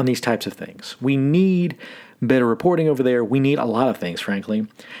light on these types of things. We need better reporting over there. We need a lot of things, frankly.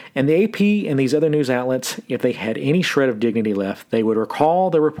 And the AP and these other news outlets, if they had any shred of dignity left, they would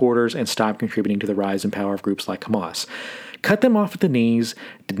recall their reporters and stop contributing to the rise in power of groups like Hamas. Cut them off at the knees,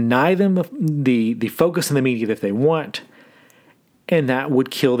 deny them the focus in the media that they want, and that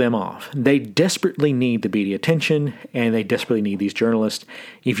would kill them off. They desperately need the media attention, and they desperately need these journalists.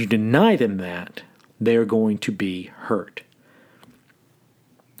 If you deny them that, they're going to be hurt.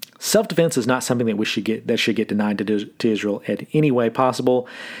 Self-defense is not something that should get denied to Israel at any way possible,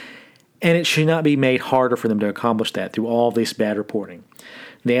 and it should not be made harder for them to accomplish that through all this bad reporting.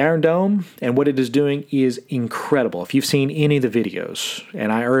 The Iron Dome and what it is doing is incredible. If you've seen any of the videos,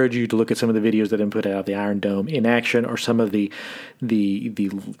 and I urge you to look at some of the videos that have been put out of the Iron Dome in action, or some of the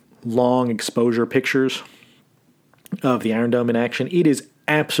long exposure pictures of the Iron Dome in action, it is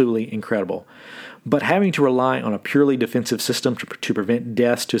absolutely incredible. But having to rely on a purely defensive system to prevent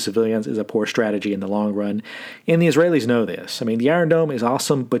deaths to civilians is a poor strategy in the long run. And the Israelis know this. The Iron Dome is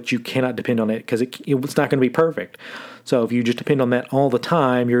awesome, but you cannot depend on it because it's not going to be perfect. So if you just depend on that all the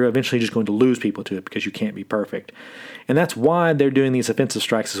time, you're eventually just going to lose people to it because you can't be perfect. And that's why they're doing these offensive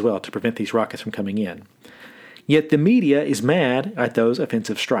strikes as well, to prevent these rockets from coming in. Yet the media is mad at those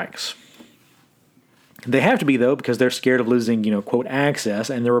offensive strikes. They have to be, though, because they're scared of losing, quote, access,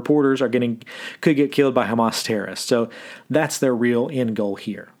 and their reporters could get killed by Hamas terrorists. So that's their real end goal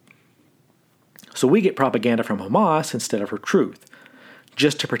here. So we get propaganda from Hamas instead of her truth,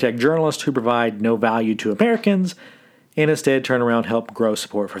 just to protect journalists who provide no value to Americans, and instead turn around and help grow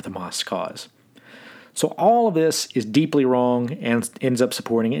support for the Hamas cause. So all of this is deeply wrong and ends up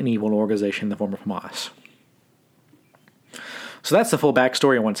supporting an evil organization in the form of Hamas. So that's the full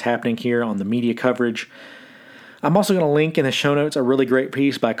backstory on what's happening here on the media coverage. I'm also going to link in the show notes a really great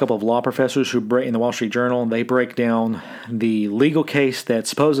piece by a couple of law professors in the Wall Street Journal. They break down the legal case that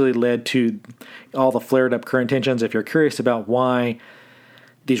supposedly led to all the flared up current tensions. If you're curious about why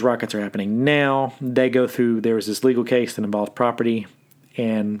these rockets are happening now, they go through, there was this legal case that involved property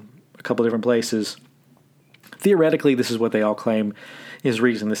in a couple of different places. Theoretically, this is what they all claim is the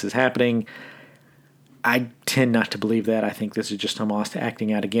reason this is happening. I tend not to believe that. I think this is just Hamas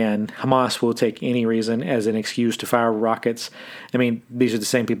acting out again. Hamas will take any reason as an excuse to fire rockets. These are the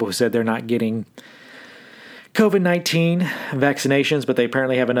same people who said they're not getting COVID-19 vaccinations, but they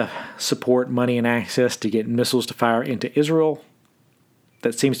apparently have enough support, money, and access to get missiles to fire into Israel.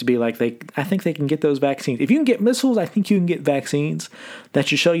 That seems to be like I think they can get those vaccines. If you can get missiles, I think you can get vaccines. That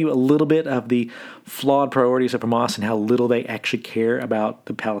should show you a little bit of the flawed priorities of Hamas and how little they actually care about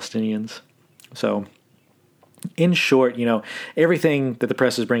the Palestinians. So In short, everything that the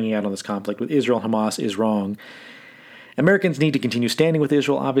press is bringing out on this conflict with Israel and Hamas is wrong. Americans need to continue standing with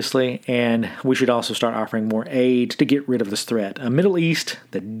Israel, obviously, and we should also start offering more aid to get rid of this threat. A Middle East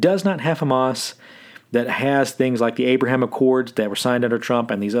that does not have Hamas, that has things like the Abraham Accords that were signed under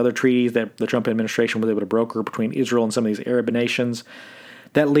Trump and these other treaties that the Trump administration was able to broker between Israel and some of these Arab nations,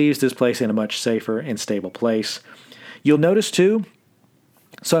 that leaves this place in a much safer and stable place. You'll notice, too,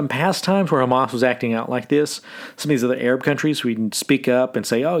 so in past times where Hamas was acting out like this, some of these other Arab countries would speak up and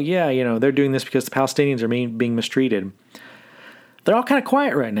say, oh, yeah, they're doing this because the Palestinians are being mistreated. They're all kind of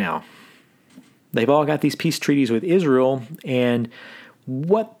quiet right now. They've all got these peace treaties with Israel, and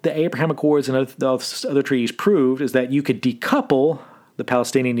what the Abraham Accords and other treaties proved is that you could decouple the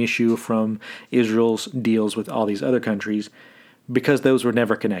Palestinian issue from Israel's deals with all these other countries because those were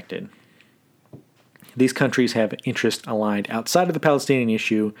never connected. These countries have interests aligned outside of the Palestinian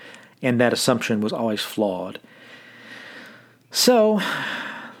issue, and that assumption was always flawed. So,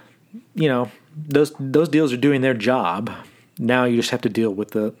 those deals are doing their job. Now you just have to deal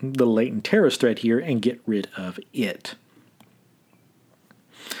with the latent terrorist threat here and get rid of it.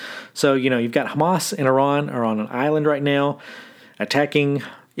 So, you've got Hamas and Iran are on an island right now, attacking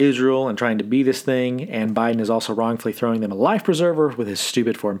Israel and trying to be this thing, and Biden is also wrongfully throwing them a life preserver with his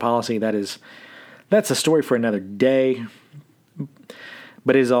stupid foreign policy. That's a story for another day,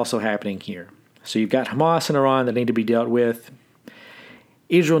 but it is also happening here. So you've got Hamas and Iran that need to be dealt with.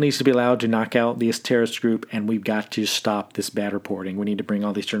 Israel needs to be allowed to knock out this terrorist group, and we've got to stop this bad reporting. We need to bring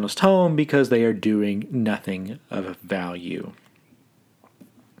all these journalists home because they are doing nothing of value.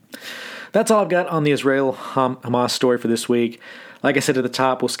 That's all I've got on the Israel-Hamas story for this week. Like I said at the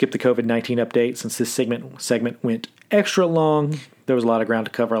top, we'll skip the COVID-19 update since this segment went extra long. There was a lot of ground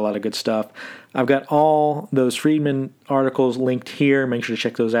to cover, a lot of good stuff. I've got all those Friedman articles linked here. Make sure to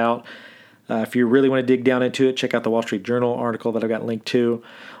check those out. If you really want to dig down into it, check out the Wall Street Journal article that I've got linked to.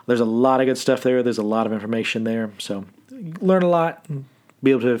 There's a lot of good stuff there. There's a lot of information there. So learn a lot,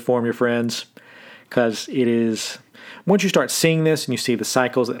 be able to inform your friends, because it is, once you start seeing this and you see the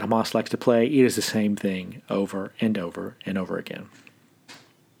cycles that Hamas likes to play, it is the same thing over and over and over again.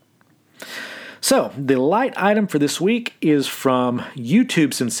 So, the light item for this week is from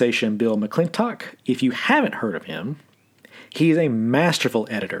YouTube sensation Bill McClintock. If you haven't heard of him, he is a masterful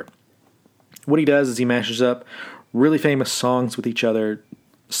editor. What he does is he mashes up really famous songs with each other,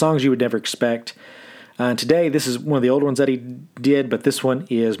 songs you would never expect. Today, this is one of the old ones that he did, but this one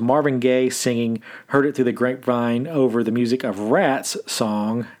is Marvin Gaye singing Heard It Through the Grapevine over the music of Rat's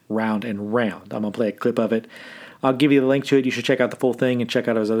song, Round and Round. I'm going to play a clip of it. I'll give you the link to it. You should check out the full thing and check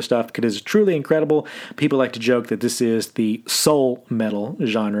out his other stuff because it's truly incredible. People like to joke that this is the soul metal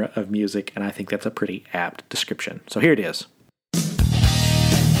genre of music, and I think that's a pretty apt description. So here it is.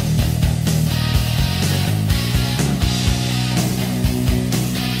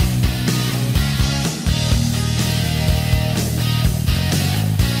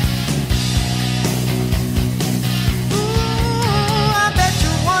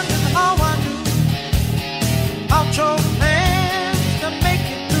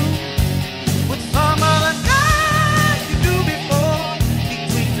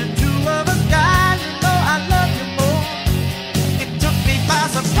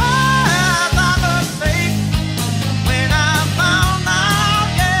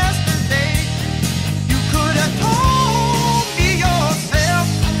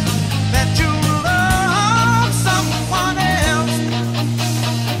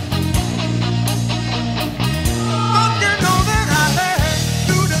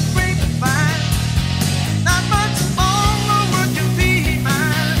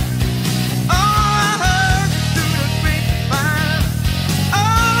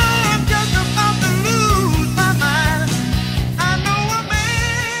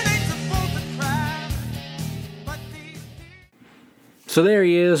 So there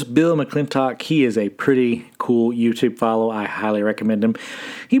he is, Bill McClintock. He is a pretty cool YouTube follow. I highly recommend him.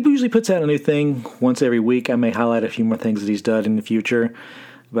 He usually puts out a new thing once every week. I may highlight a few more things that he's done in the future.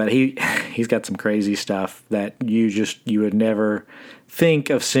 But he's got some crazy stuff that you would never think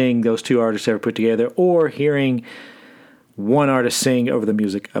of seeing those two artists ever put together or hearing one artist sing over the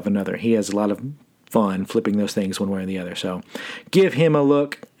music of another. He has a lot of fun flipping those things one way or the other. So give him a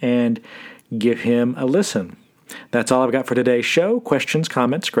look and give him a listen. That's all I've got for today's show. Questions,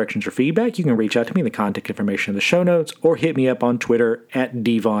 comments, corrections, or feedback, you can reach out to me in the contact information in the show notes or hit me up on Twitter at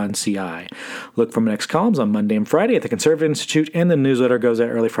DVonCI. Look for my next columns on Monday and Friday at the Conservative Institute, and the newsletter goes out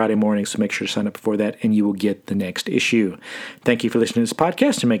early Friday morning, so make sure to sign up before that and you will get the next issue. Thank you for listening to this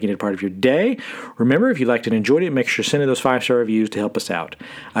podcast and making it a part of your day. Remember, if you liked and enjoyed it, make sure to send in those 5-star reviews to help us out.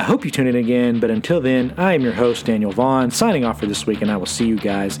 I hope you tune in again, but until then, I am your host, Daniel Vaughn, signing off for this week, and I will see you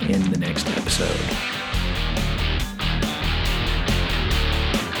guys in the next episode.